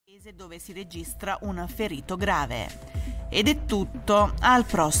Dove si registra un ferito grave. Ed è tutto, al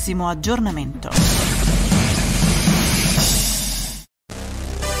prossimo aggiornamento.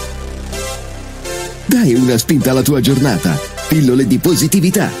 Dai una spinta alla tua giornata. Pillole di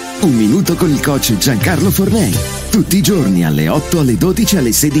positività. Un minuto con il coach Giancarlo Fornei. Tutti i giorni alle 8, alle 12,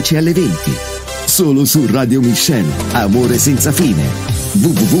 alle 16 e alle 20. Solo su Radio Michel. Amore senza fine.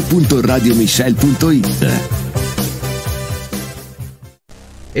 www.radiomichel.it.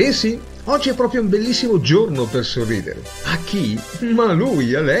 Eh sì, oggi è proprio un bellissimo giorno per sorridere. A chi? Ma a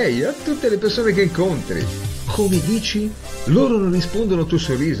lui, a lei, a tutte le persone che incontri. Come dici? Loro non rispondono al tuo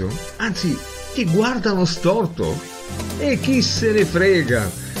sorriso? Anzi, ti guardano storto. E chi se ne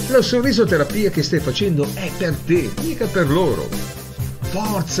frega? La sorrisoterapia che stai facendo è per te, mica per loro.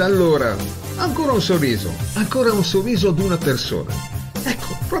 Forza allora! Ancora un sorriso ad una persona.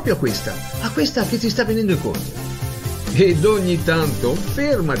 Ecco, proprio a questa che ti sta venendo incontro. Ed ogni tanto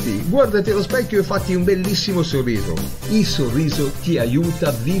fermati, guardati allo specchio e fatti un bellissimo sorriso. Il sorriso ti aiuta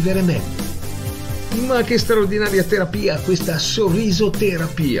a vivere meglio. Ma che straordinaria terapia questa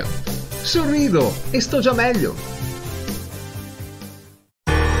sorrisoterapia! Sorrido e sto già meglio.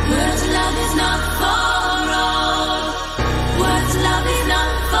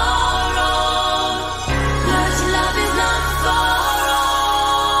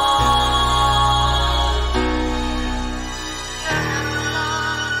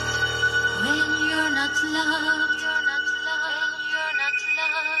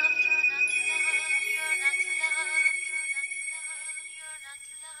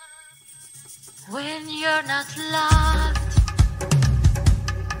 When you're not loved.